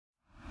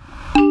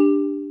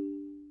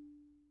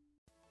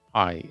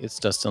Hi, it's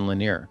Dustin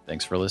Lanier.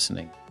 Thanks for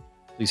listening.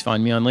 Please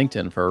find me on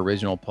LinkedIn for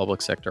original public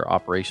sector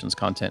operations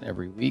content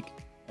every week.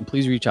 And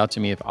please reach out to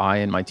me if I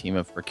and my team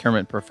of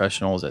procurement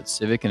professionals at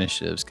Civic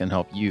Initiatives can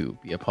help you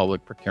be a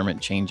public procurement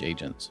change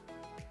agent.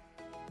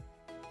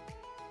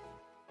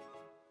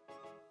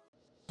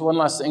 One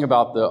last thing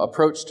about the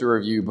approach to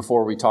review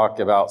before we talk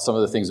about some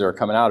of the things that are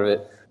coming out of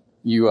it.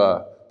 You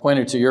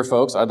pointed to your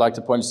folks. I'd like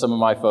to point to some of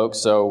my folks.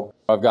 So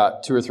I've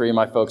got 2 or 3 of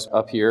my folks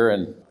up here,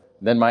 and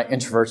then my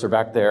introverts are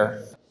back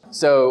there.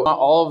 So not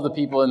all of the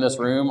people in this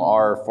room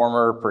are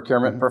former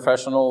procurement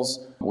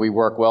professionals. We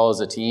work well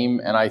as a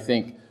team, and I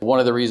think one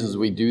of the reasons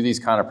we do these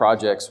kind of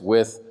projects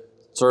with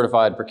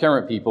certified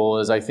procurement people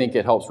is I think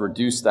it helps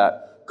reduce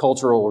that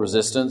cultural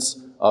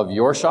resistance of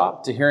your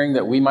shop to hearing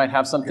that we might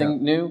have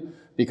something new.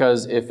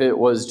 Because if it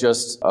was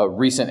just a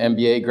recent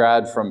MBA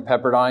grad from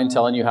Pepperdine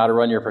telling you how to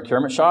run your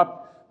procurement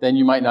shop, then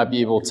you might not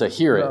be able to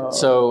hear it. No.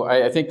 So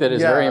I think that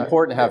it's very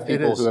important to have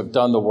people who have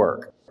done the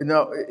work.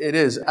 No, it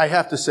is. I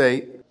have to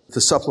say, to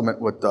supplement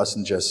what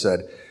Dustin just said,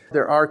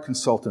 there are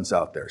consultants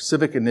out there.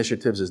 Civic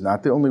Initiatives is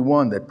not the only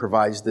one that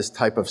provides this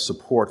type of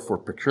support for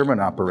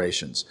procurement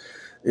operations.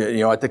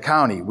 At the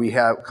county, we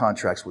have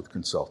contracts with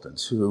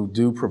consultants who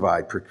do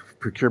provide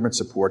procurement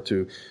support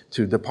to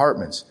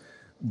departments.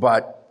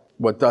 But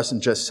what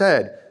Dustin just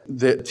said,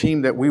 the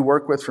team that we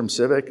work with from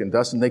Civic and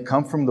Dustin, they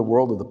come from the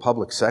world of the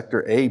public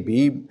sector. A,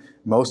 B,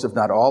 most if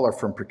not all are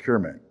from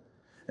procurement.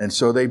 And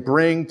so they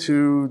bring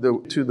to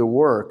the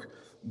work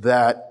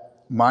that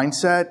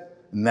mindset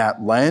and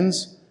that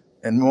lens,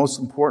 and most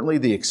importantly,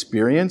 the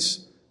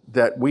experience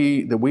that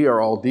we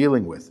are all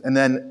dealing with. And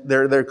then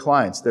their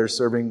clients, they're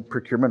serving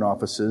procurement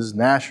offices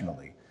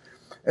nationally.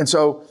 And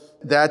so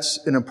that's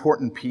an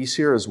important piece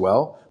here as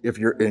well. If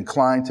you're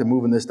inclined to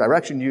move in this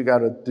direction, you got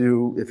to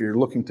do, if you're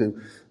looking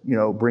to,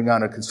 bring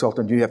on a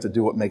consultant, you have to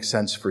do what makes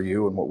sense for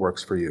you and what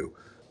works for you.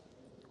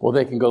 Well,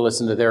 they can go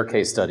listen to their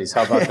case studies.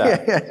 How about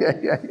that?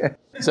 Yeah.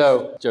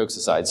 So, jokes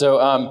aside.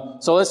 So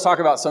let's talk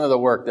about some of the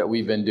work that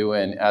we've been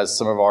doing as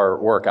some of our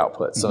work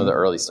outputs, some of the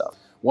early stuff.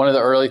 One of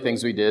the early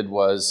things we did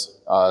was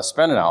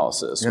spend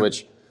analysis,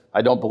 which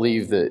I don't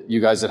believe that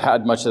you guys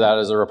had much of that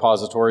as a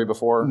repository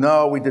before.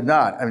 No, we did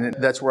not. I mean,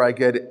 that's where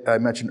I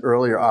mentioned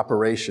earlier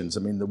operations.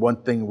 I mean, the one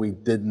thing we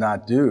did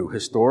not do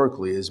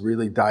historically is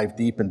really dive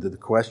deep into the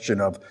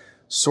question of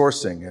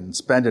sourcing and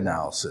spend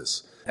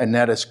analysis. And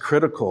that is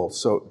critical.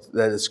 So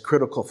that is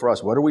critical for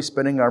us. What are we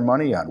spending our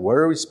money on? Where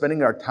are we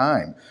spending our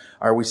time?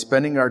 Are we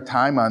spending our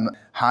time on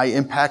high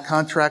impact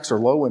contracts or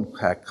low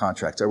impact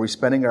contracts? Are we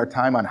spending our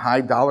time on high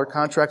dollar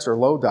contracts or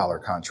low dollar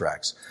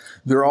contracts?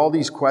 There are all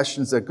these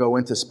questions that go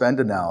into spend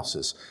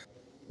analysis.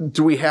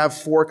 Do we have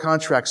 4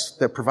 contracts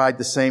that provide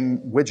the same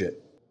widget?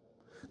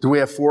 Do we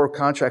have 4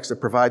 contracts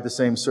that provide the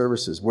same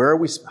services?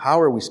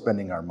 How are we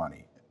spending our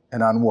money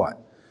and on what?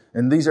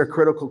 And these are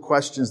critical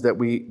questions that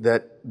we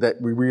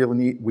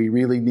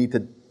really need to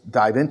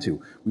dive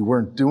into. We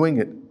weren't doing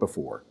it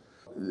before.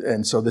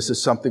 And so this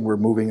is something we're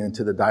moving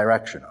into the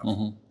direction of.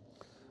 Mm-hmm.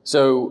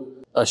 So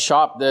a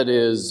shop that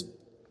is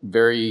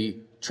very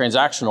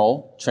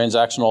transactional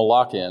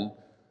lock-in,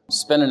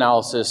 spend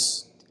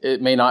analysis, it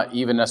may not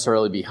even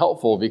necessarily be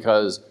helpful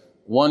because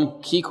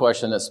one key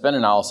question that spend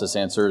analysis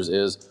answers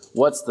is,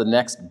 what's the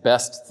next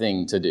best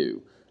thing to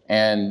do?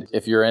 And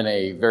if you're in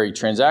a very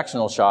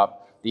transactional shop,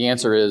 the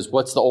answer is,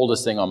 what's the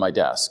oldest thing on my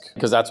desk?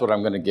 Because that's what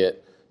I'm going to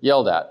get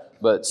yelled at.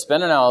 But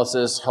spend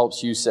analysis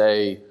helps you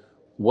say,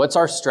 what's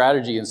our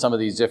strategy in some of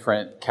these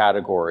different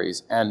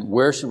categories? And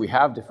where should we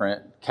have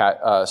different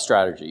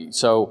strategy?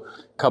 So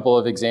a couple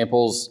of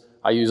examples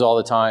I use all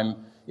the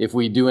time. If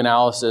we do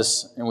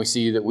analysis and we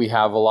see that we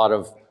have a lot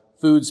of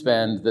food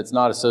spend that's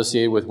not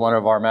associated with one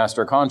of our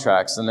master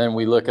contracts, and then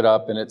we look it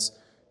up and it's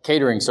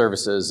catering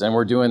services, and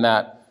we're doing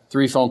that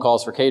 3 phone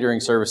calls for catering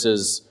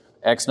services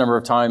X number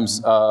of times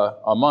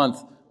a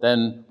month,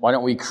 then why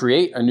don't we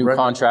create a new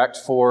contract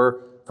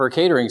for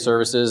catering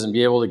services and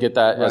be able to get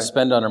that as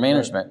spend under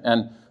management?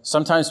 And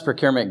sometimes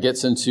procurement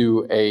gets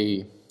into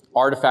a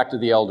artifact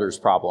of the elders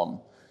problem.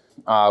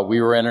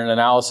 We were in an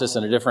analysis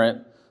in a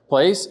different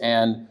place,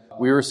 and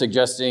we were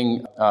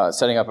suggesting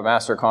setting up a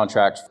master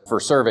contract for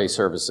survey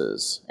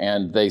services.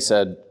 And they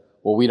said,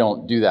 well, we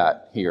don't do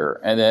that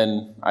here. And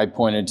then I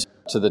pointed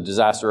to the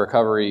disaster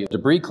recovery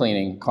debris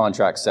cleaning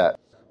contract set.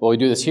 Well, we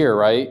do this here,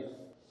 right?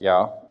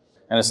 Yeah.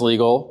 And it's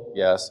legal,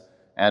 yes.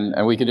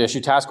 And we could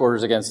issue task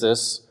orders against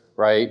this,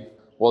 right?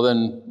 Well,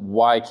 then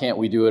why can't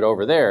we do it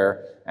over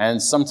there? And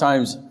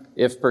sometimes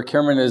if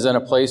procurement is in a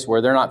place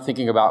where they're not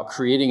thinking about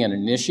creating and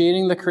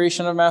initiating the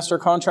creation of master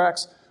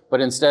contracts,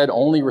 but instead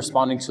only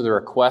responding to the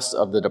requests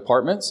of the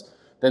departments,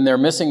 then they're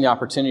missing the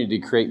opportunity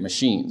to create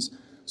machines.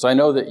 So I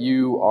know that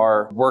you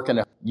are working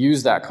to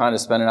use that kind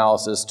of spend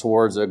analysis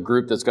towards a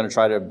group that's going to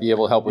try to be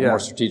able to help with more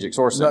strategic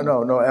sourcing.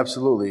 No,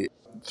 absolutely.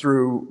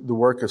 Through the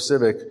work of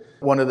Civic,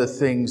 one of the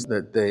things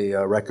that they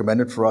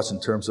recommended for us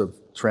in terms of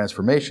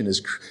transformation is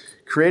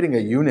creating a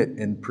unit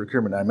in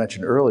procurement I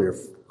mentioned earlier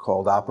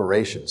called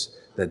operations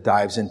that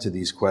dives into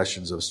these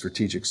questions of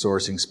strategic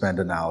sourcing, spend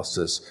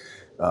analysis,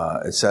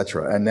 et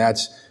cetera. And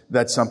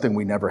that's something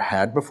we never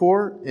had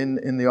before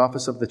in the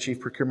Office of the Chief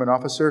Procurement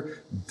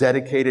Officer.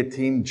 Dedicated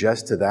team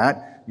just to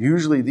that.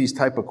 Usually these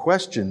type of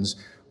questions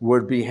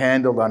would be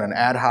handled on an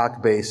ad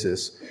hoc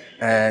basis,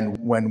 and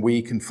when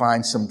we can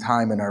find some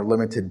time in our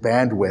limited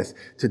bandwidth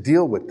to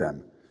deal with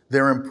them.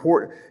 They're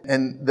important,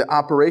 and the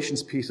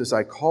operations piece, as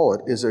I call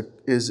it, is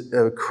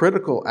a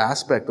critical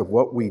aspect of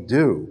what we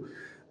do.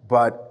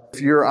 But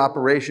if your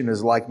operation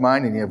is like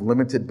mine and you have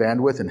limited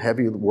bandwidth and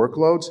heavy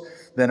workloads,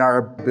 then our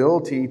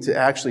ability to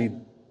actually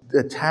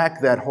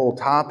attack that whole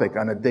topic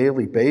on a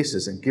daily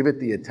basis and give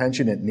it the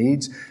attention it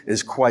needs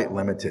is quite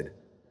limited.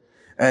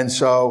 And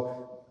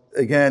so,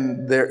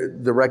 again,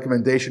 the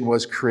recommendation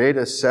was create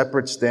a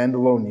separate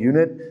standalone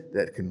unit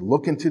that can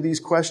look into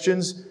these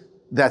questions.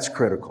 That's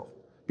critical.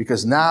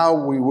 Because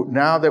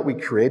now that we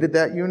created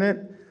that unit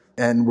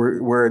and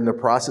we're in the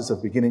process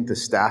of beginning to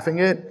staffing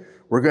it,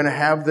 we're going to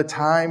have the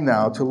time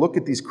now to look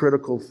at these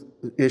critical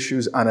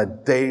issues on a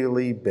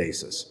daily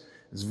basis.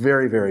 It's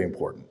very, very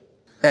important.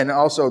 And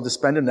also the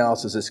spend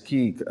analysis is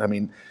key. I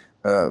mean,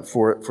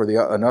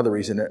 another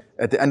reason,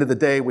 at the end of the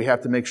day, we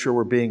have to make sure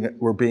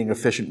we're being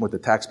efficient with the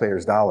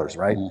taxpayers' dollars,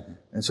 right? Mm-hmm.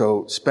 And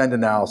so spend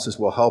analysis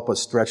will help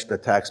us stretch the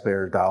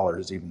taxpayer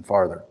dollars even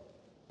farther.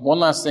 One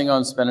last thing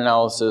on spend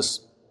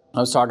analysis. I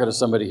was talking to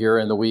somebody here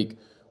in the week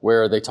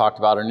where they talked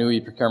about a new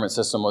e-procurement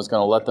system was going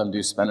to let them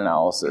do spend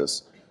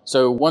analysis.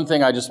 So one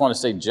thing I just want to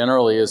say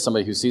generally as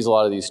somebody who sees a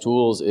lot of these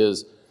tools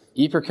is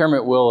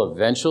e-procurement will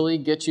eventually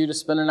get you to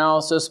spend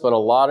analysis, but a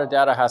lot of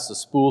data has to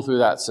spool through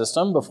that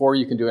system before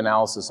you can do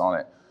analysis on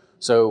it.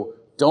 So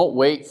don't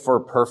wait for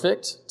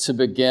perfect to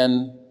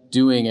begin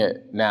doing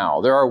it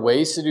now. There are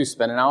ways to do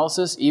spend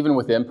analysis even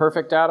with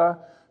imperfect data.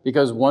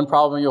 Because one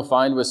problem you'll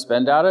find with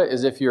spend data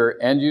is if your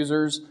end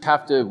users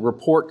have to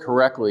report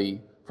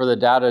correctly for the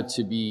data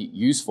to be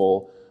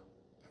useful,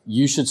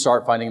 you should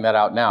start finding that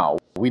out now.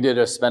 We did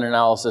a spend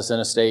analysis in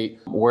a state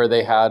where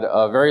they had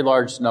a very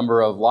large number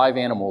of live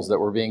animals that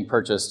were being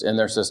purchased in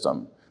their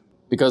system.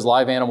 Because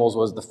live animals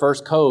was the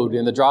first code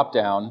in the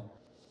dropdown.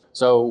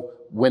 So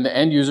when the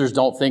end users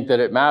don't think that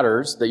it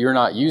matters, that you're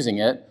not using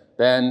it,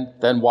 then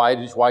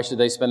why should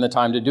they spend the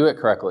time to do it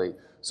correctly?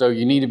 So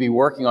you need to be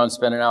working on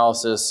spend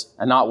analysis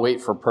and not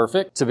wait for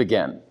perfect to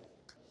begin.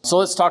 So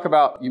let's talk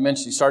about, you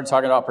started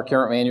talking about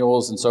procurement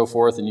manuals and so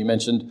forth, and you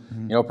mentioned,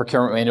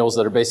 procurement manuals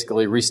that are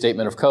basically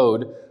restatement of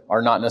code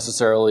are not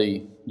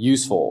necessarily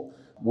useful.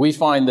 We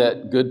find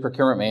that good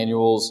procurement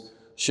manuals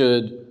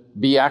should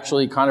be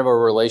actually kind of a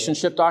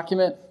relationship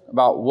document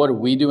about what do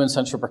we do in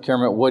central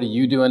procurement, what do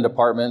you do in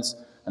departments,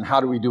 and how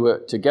do we do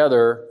it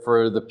together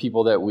for the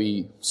people that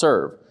we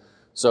serve.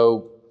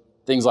 So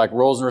things like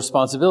roles and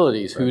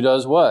responsibilities, who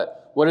does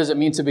what? What does it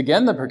mean to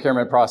begin the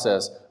procurement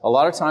process? A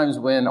lot of times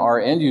when our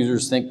end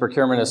users think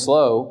procurement is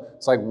slow,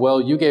 it's like,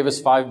 well, you gave us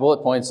 5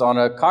 bullet points on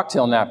a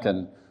cocktail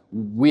napkin.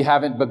 We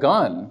haven't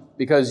begun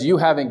because you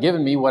haven't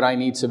given me what I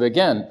need to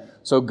begin.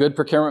 So good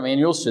procurement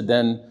manuals should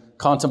then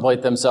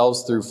contemplate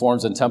themselves through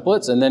forms and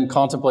templates and then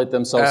contemplate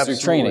themselves through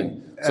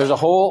training. So there's a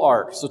whole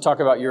arc. So talk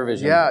about your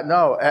vision. Yeah,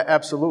 no,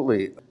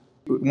 absolutely.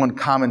 One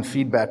common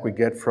feedback we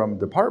get from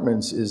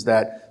departments is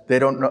that they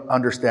don't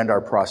understand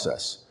our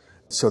process.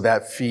 So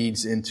that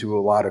feeds into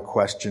a lot of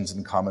questions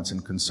and comments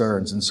and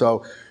concerns. And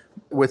so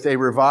with a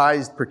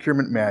revised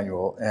procurement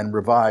manual and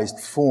revised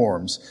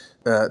forms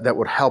that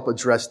would help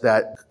address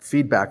that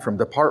feedback from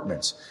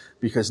departments.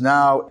 Because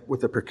now with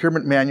the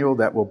procurement manual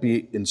that will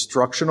be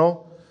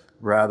instructional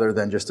rather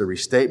than just a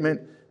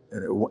restatement,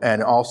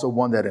 and also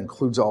one that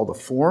includes all the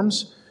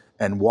forms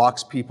and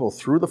walks people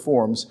through the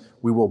forms,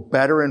 we will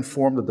better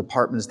inform the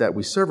departments that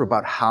we serve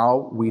about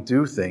how we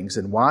do things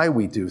and why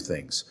we do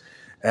things.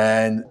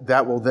 And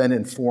that will then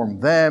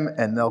inform them,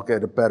 and they'll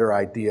get a better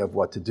idea of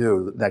what to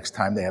do the next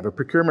time they have a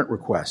procurement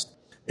request.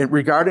 And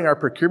regarding our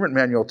procurement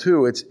manual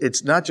too,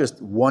 it's not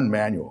just one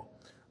manual.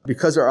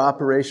 Because our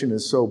operation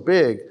is so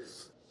big,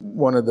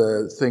 one of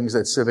the things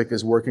that Civic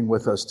is working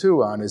with us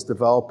too on is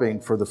developing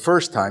for the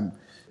first time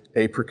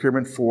a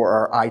procurement for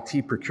our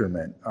IT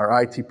procurement.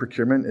 Our IT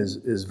procurement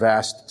is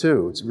vast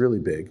too. It's really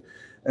big.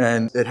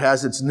 And it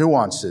has its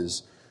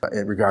nuances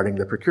regarding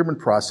the procurement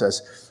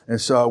process. And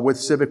so with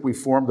Civic, we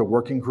formed a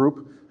working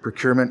group,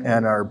 procurement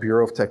and our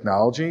Bureau of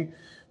Technology,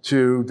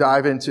 to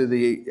dive into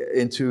the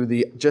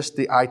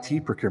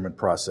IT procurement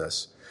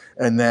process.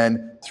 And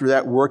then through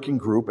that working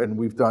group, and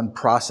we've done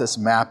process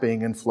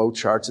mapping and flow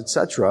charts, et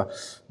cetera,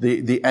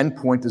 the end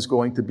point is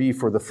going to be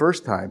for the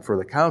first time for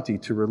the county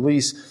to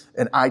release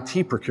an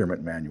IT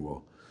procurement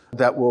manual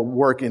that will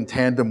work in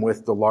tandem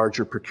with the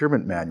larger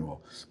procurement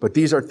manual. But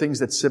these are things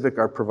that Civic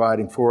are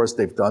providing for us.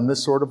 They've done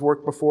this sort of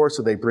work before,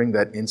 so they bring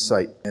that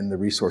insight and the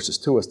resources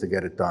to us to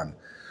get it done.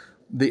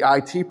 The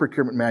IT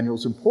procurement manual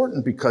is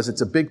important because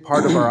it's a big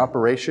part of our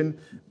operation.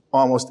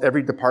 Almost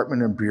every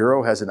department and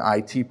bureau has an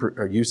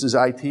or uses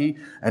IT,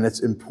 and it's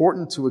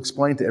important to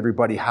explain to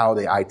everybody how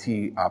the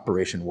IT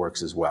operation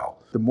works as well.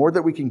 The more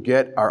that we can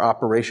get our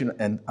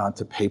operation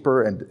onto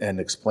paper and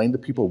explain to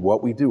people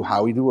what we do,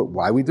 how we do it,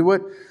 why we do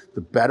it,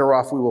 the better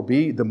off we will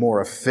be, the more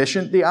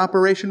efficient the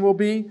operation will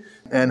be,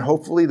 and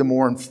hopefully the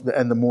more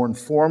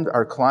informed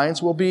our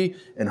clients will be,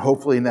 and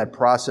hopefully in that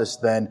process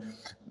then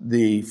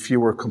the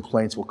fewer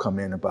complaints will come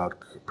in about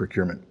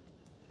procurement.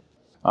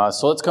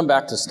 So let's come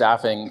back to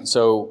staffing.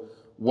 So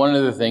one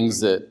of the things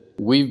that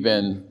we've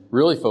been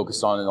really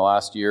focused on in the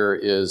last year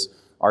is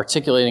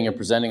articulating and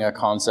presenting a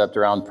concept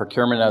around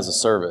procurement as a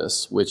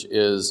service, which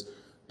is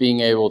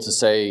being able to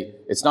say,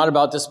 it's not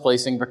about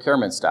displacing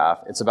procurement staff.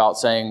 It's about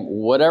saying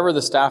whatever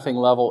the staffing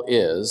level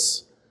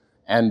is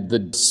and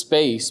the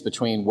space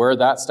between where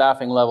that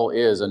staffing level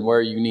is and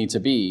where you need to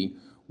be,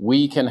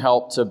 we can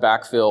help to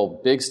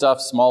backfill big stuff,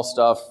 small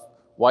stuff,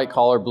 white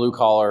collar, blue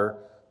collar,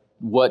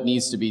 what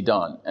needs to be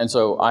done. And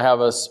so I have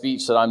a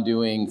speech that I'm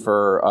doing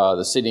for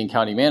the city and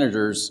county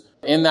managers.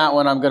 In that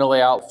one, I'm going to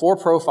lay out 4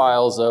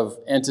 profiles of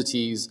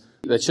entities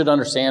that should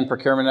understand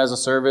procurement as a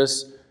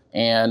service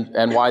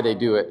and why they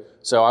do it.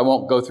 So I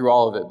won't go through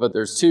all of it, but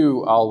there's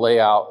 2 I'll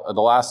lay out,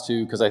 the last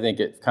 2, because I think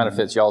it kind of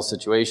fits y'all's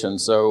situation.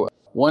 So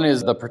one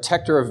is the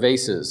protector of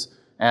vases.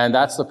 And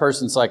that's the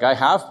person's like, I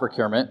have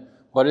procurement,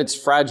 but it's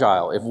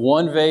fragile. If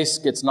one vase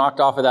gets knocked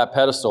off of that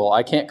pedestal,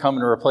 I can't come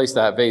and replace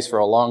that vase for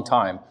a long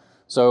time.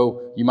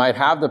 So you might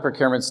have the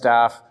procurement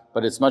staff,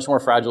 but it's much more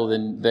fragile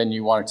than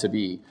you want it to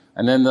be.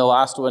 And then the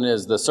last one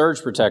is the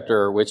surge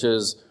protector, which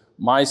is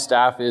my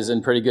staff is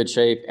in pretty good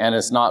shape and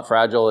it's not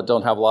fragile. It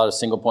don't have a lot of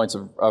single points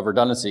of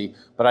redundancy,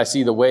 but I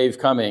see the wave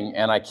coming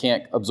and I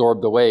can't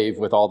absorb the wave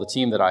with all the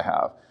team that I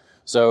have.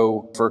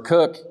 So for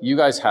Cook, you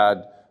guys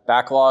had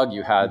backlog,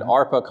 you had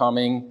ARPA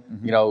coming,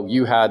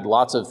 you had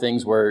lots of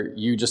things where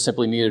you just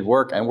simply needed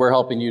work, and we're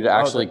helping you to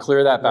actually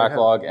clear that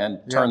backlog and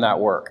turn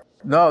that work.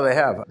 No, they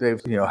have. They've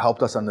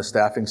helped us on the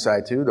staffing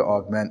side too to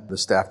augment the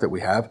staff that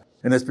we have,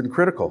 and it's been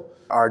critical.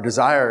 Our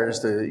desire is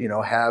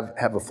to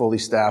have a fully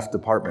staffed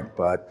department,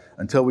 but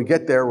until we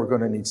get there, we're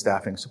going to need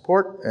staffing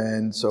support,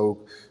 and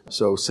so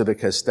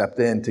Civic has stepped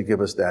in to give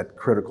us that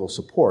critical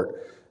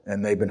support,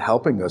 and they've been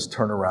helping us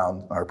turn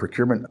around our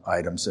procurement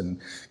items,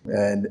 and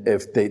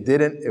if they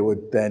didn't, it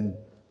would then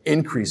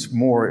increase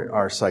more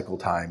our cycle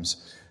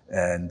times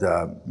and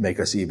make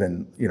us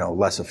even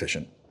less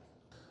efficient.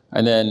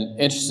 And then,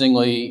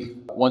 interestingly,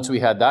 once we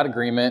had that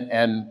agreement,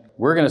 and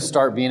we're going to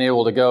start being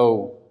able to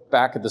go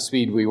back at the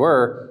speed we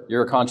were,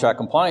 your contract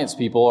compliance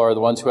people are the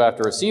ones who have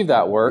to receive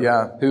that work,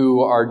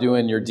 who are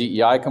doing your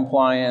DEI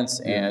compliance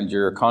and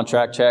your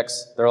contract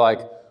checks. They're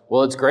like,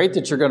 well, it's great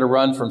that you're going to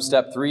run from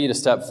step 3 to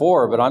step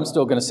 4, but I'm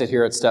still going to sit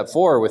here at step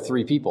 4 with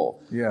 3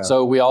 people. Yeah.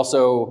 So we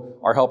also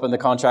are helping the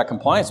contract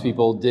compliance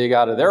people dig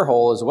out of their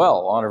hole as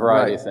well on a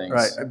variety of things.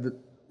 Right.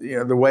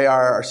 The way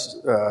our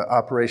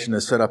operation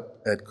is set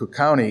up at Cook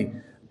County,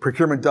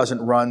 procurement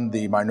doesn't run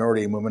the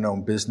minority and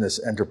women-owned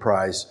business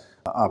enterprise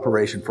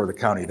operation for the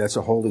county. That's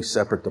a wholly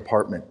separate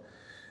department.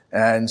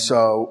 And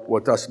so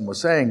what Dustin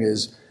was saying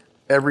is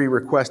every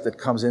request that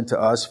comes into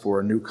us for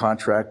a new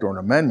contract or an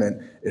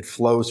amendment, it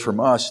flows from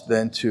us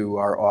then to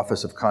our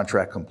Office of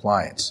Contract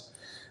Compliance.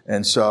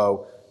 And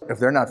so if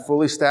they're not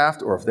fully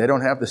staffed or if they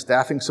don't have the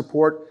staffing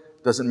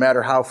support, doesn't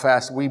matter how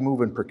fast we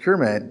move in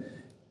procurement,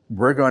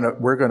 we're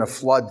going to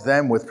flood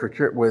them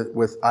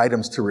with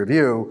items to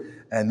review,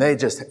 and they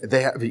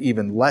have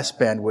even less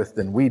bandwidth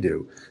than we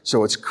do.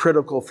 So it's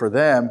critical for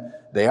them.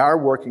 They are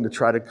working to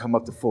try to come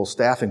up to full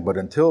staffing, but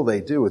until they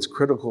do, it's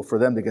critical for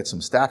them to get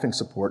some staffing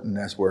support, and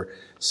that's where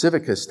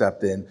Civic has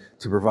stepped in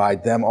to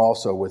provide them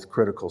also with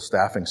critical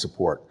staffing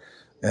support,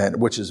 and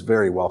which is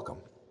very welcome.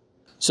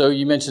 So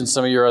you mentioned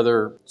some of your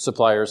other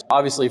suppliers.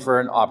 Obviously, for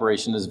an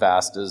operation as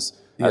vast as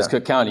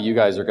Cook County, you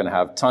guys are going to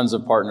have tons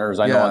of partners.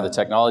 I know on the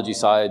technology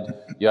side,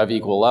 you have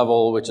Equal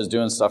Level, which is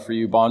doing stuff for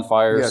you,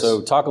 Bonfire. Yes.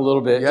 So talk a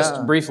little bit,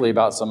 just briefly,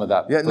 about some of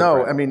that. Yeah,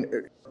 no, I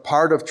mean,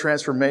 part of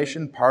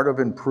transformation, part of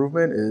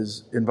improvement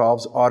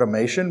involves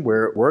automation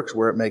where it works,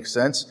 where it makes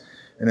sense.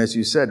 And as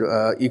you said,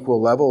 Equal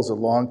Level is a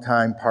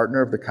longtime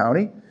partner of the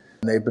county,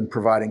 and they've been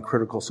providing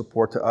critical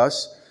support to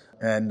us,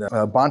 and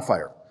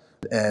Bonfire.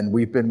 And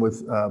we've been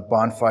with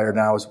Bonfire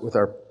now with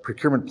our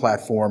procurement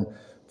platform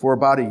for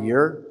about a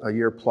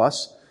year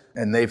plus,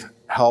 and they've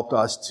helped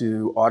us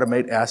to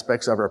automate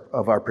aspects of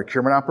our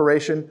procurement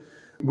operation.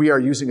 We are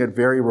using it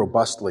very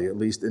robustly, at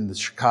least in the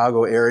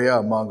Chicago area,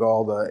 among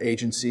all the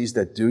agencies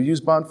that do use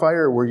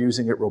Bonfire. We're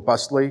using it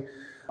robustly.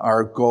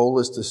 Our goal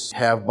is to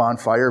have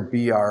Bonfire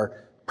be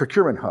our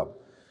procurement hub.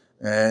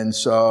 And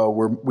so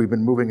we've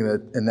been moving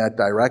in that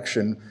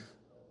direction.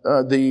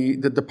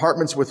 The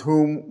departments with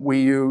whom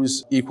we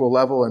use Equal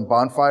Level and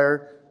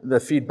Bonfire, the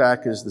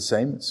feedback is the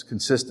same. It's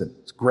consistent.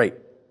 It's great.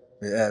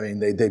 I mean,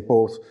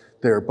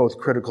 they're both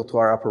critical to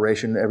our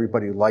operation.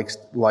 Everybody likes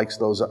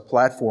those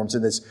platforms,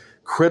 and it's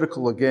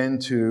critical again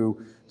to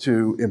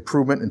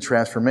improvement and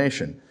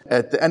transformation.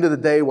 At the end of the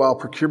day, while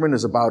procurement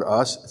is about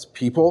us, it's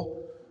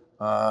people,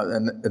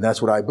 and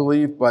that's what I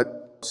believe.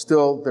 But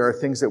still there are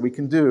things that we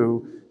can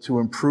do to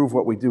improve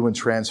what we do and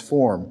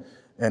transform.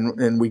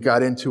 And we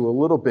got into a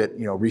little bit,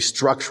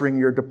 restructuring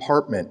your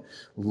department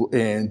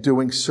and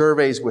doing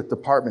surveys with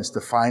departments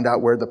to find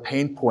out where the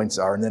pain points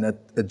are and then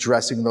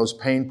addressing those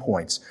pain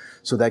points.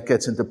 So that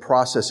gets into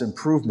process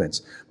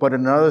improvements. But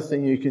another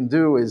thing you can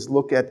do is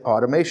look at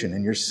automation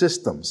in your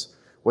systems.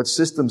 What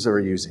systems are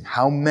you using?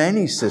 How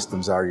many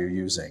systems are you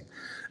using?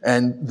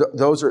 And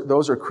those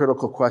are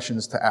critical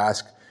questions to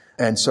ask.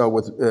 And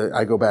so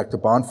I go back to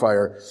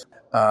Bonfire.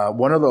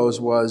 One of those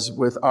was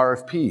with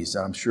RFPs.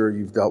 I'm sure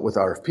you've dealt with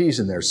RFPs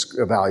and there's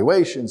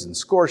evaluations and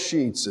score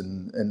sheets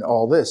and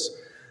all this.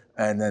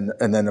 And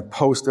then a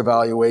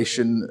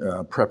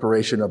post-evaluation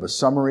preparation of a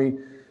summary.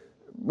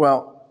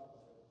 Well,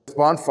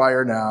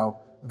 Bonfire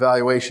now,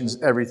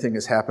 evaluations, everything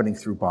is happening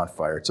through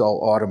Bonfire. It's all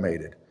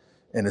automated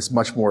and it's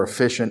much more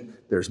efficient.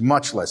 There's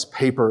much less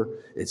paper.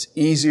 It's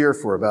easier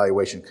for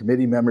evaluation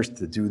committee members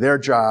to do their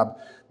job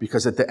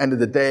because at the end of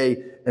the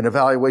day, an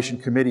evaluation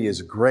committee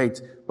is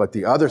great, but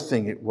the other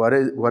thing,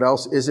 what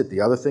else is it? The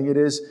other thing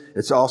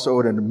it's also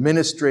an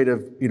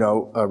administrative,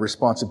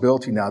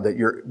 responsibility now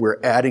that we're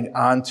adding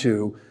on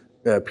to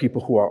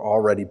people who are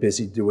already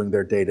busy doing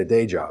their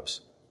day-to-day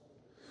jobs.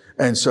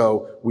 And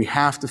so we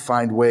have to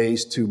find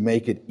ways to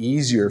make it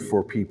easier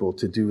for people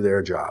to do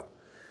their job.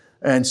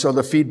 And so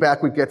the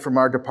feedback we get from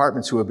our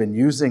departments who have been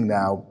using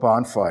now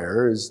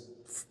Bonfire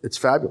it's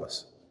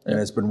fabulous. And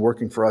it's been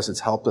working for us.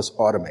 It's helped us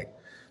automate.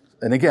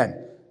 And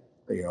again,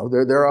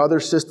 there are other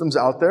systems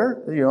out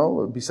there,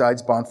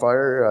 besides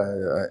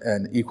Bonfire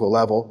and Equal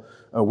Level.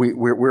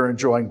 We're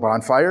enjoying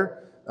Bonfire.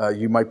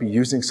 You might be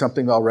using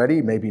something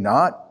already, maybe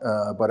not,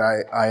 but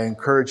I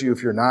encourage you,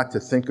 if you're not, to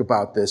think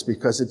about this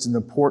because it's an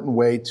important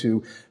way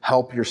to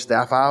help your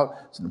staff out.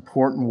 It's an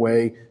important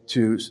way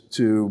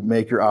to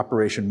make your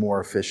operation more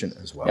efficient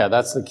as well. Yeah,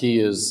 that's the key,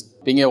 is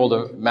being able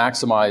to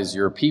maximize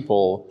your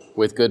people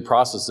with good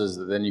processes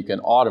that then you can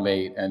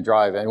automate and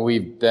drive. And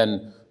we've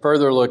then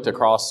further looked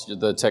across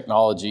the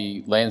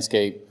technology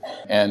landscape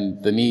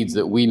and the needs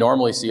that we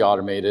normally see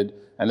automated.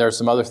 And there are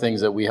some other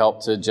things that we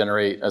help to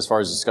generate as far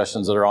as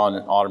discussions that are on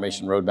an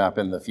automation roadmap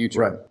in the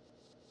future. Right.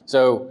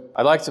 So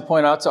I'd like to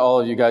point out to all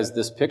of you guys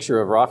this picture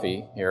of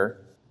Rafi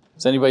here.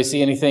 Does anybody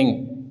see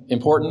anything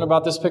important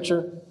about this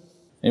picture?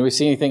 Anybody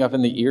see anything up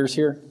in the ears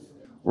here?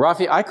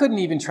 Rafi, I couldn't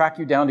even track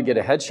you down to get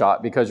a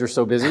headshot because you're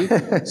so busy.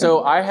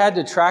 So I had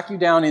to track you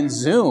down in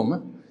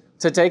Zoom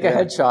to take a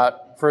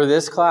headshot for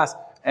this class.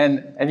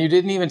 And you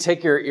didn't even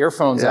take your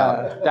earphones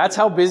out. That's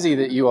how busy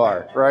that you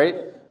are, right?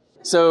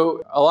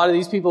 So a lot of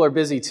these people are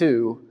busy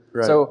too.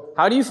 Right. So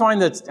how are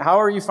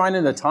you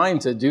finding the time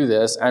to do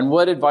this? And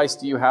what advice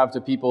do you have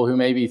to people who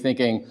may be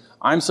thinking,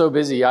 I'm so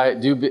busy,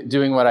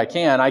 doing what I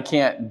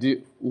can't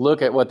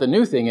look at what the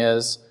new thing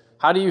is.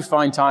 How do you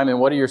find time, and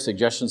what are your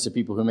suggestions to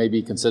people who may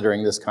be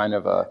considering this kind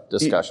of a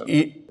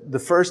discussion? The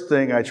first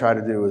thing I try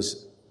to do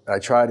is I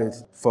try to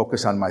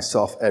focus on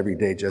myself every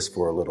day just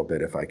for a little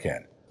bit if I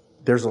can.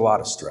 There's a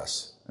lot of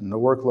stress and the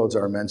workloads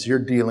are immense. You're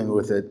dealing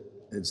with it.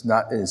 It's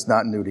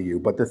not new to you.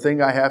 But the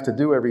thing I have to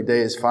do every day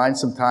is find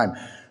some time,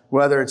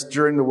 whether it's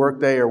during the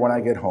workday or when I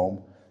get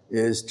home,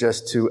 is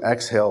just to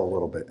exhale a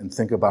little bit and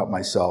think about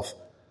myself.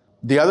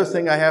 The other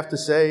thing I have to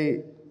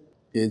say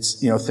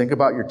is, think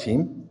about your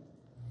team,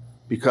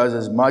 because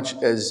as much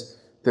as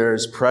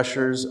there's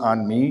pressures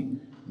on me,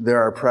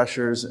 there are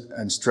pressures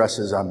and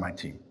stresses on my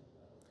team.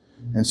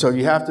 And so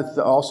you have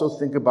to also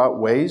think about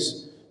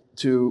ways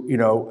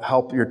to,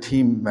 help your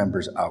team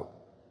members out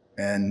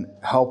and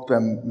help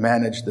them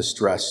manage the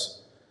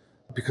stress,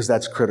 because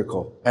that's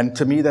critical. And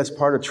to me, that's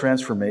part of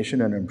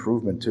transformation and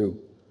improvement too,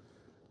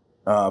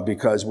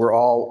 because we're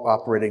all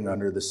operating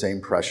under the same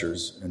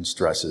pressures and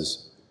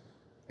stresses.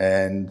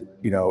 And,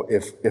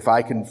 if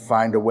I can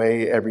find a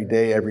way every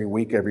day, every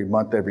week, every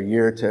month, every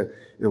year to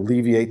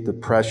alleviate the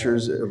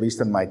pressures, at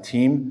least on my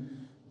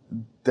team,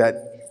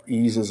 that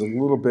eases a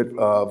little bit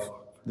of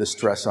the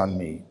stress on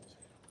me.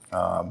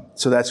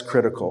 So that's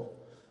critical.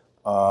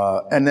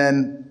 And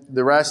then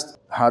the rest,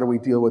 how do we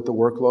deal with the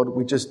workload?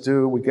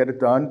 We get it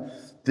done.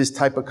 This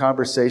type of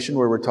conversation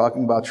where we're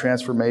talking about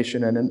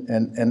transformation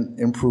and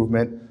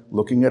improvement,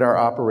 looking at our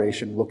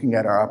operation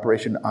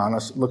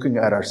honest, looking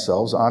at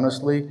ourselves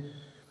honestly,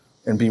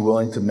 and be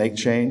willing to make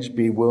change,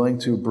 be willing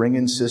to bring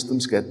in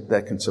systems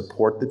that can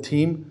support the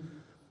team.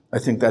 I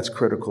think that's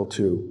critical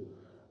too.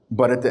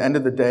 But at the end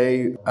of the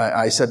day,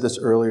 I said this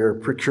earlier,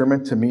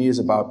 procurement to me is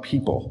about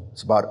people.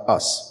 It's about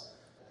us.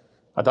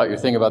 I thought your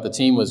thing about the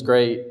team was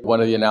great.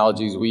 One of the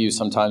analogies we use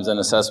sometimes in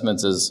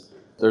assessments is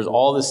there's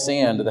all this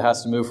sand that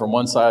has to move from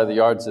one side of the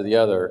yard to the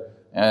other,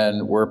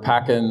 and we're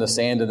packing the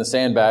sand in the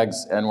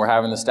sandbags and we're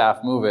having the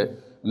staff move it.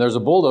 And there's a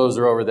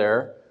bulldozer over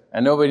there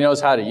and nobody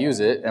knows how to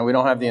use it, and we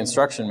don't have the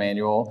instruction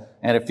manual,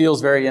 and it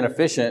feels very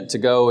inefficient to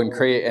go and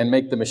create and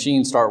make the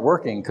machine start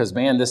working because,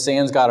 man, this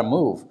sand's got to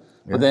move.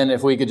 Yeah. But then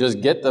if we could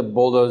just get the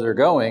bulldozer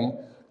going,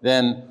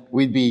 then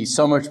we'd be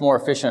so much more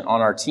efficient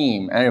on our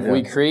team. And if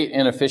we create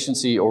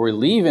inefficiency or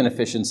relieve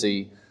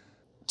inefficiency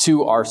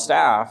to our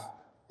staff,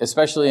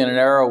 especially in an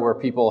era where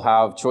people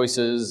have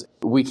choices.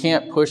 We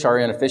can't push our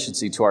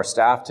inefficiency to our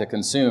staff to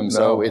consume.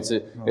 So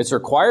it's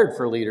required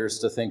for leaders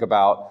to think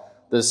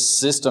about the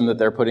system that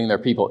they're putting their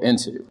people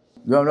into.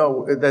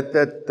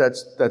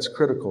 That's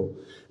critical.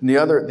 And the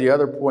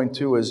other point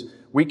too is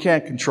we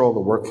can't control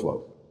the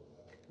workflow.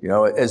 You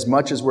know, as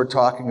much as we're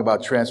talking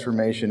about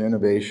transformation,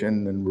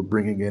 innovation, and we're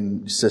bringing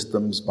in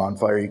systems,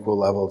 bonfire equal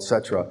level, et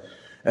cetera,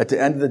 at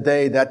the end of the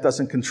day, that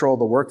doesn't control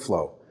the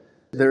workflow.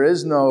 There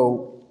is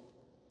no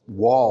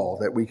wall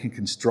that we can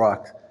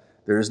construct.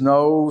 There is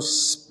no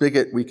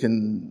spigot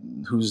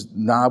whose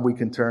knob we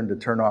can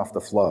turn off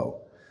the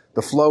flow.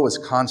 The flow is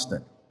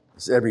constant.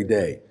 It's every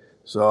day.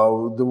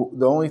 So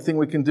the only thing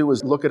we can do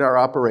is look at our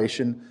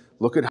operation,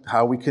 look at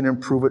how we can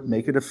improve it,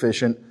 make it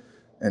efficient,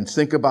 and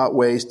think about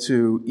ways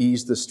to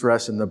ease the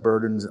stress and the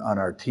burdens on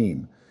our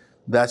team.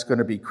 That's going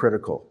to be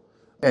critical.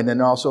 And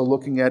then also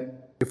looking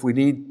at if we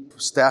need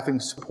staffing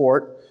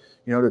support,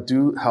 you know,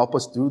 to help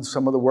us do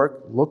some of the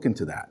work, look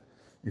into that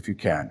if you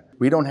can.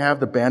 We don't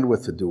have the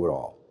bandwidth to do it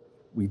all.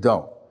 We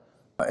don't.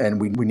 And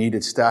we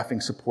needed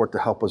staffing support to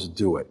help us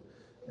do it.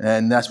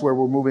 And that's where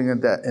we're moving in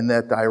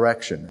that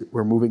direction.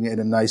 We're moving at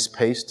a nice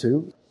pace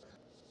too.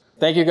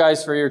 Thank you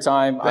guys for your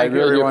time. I really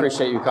do everyone.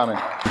 appreciate you coming.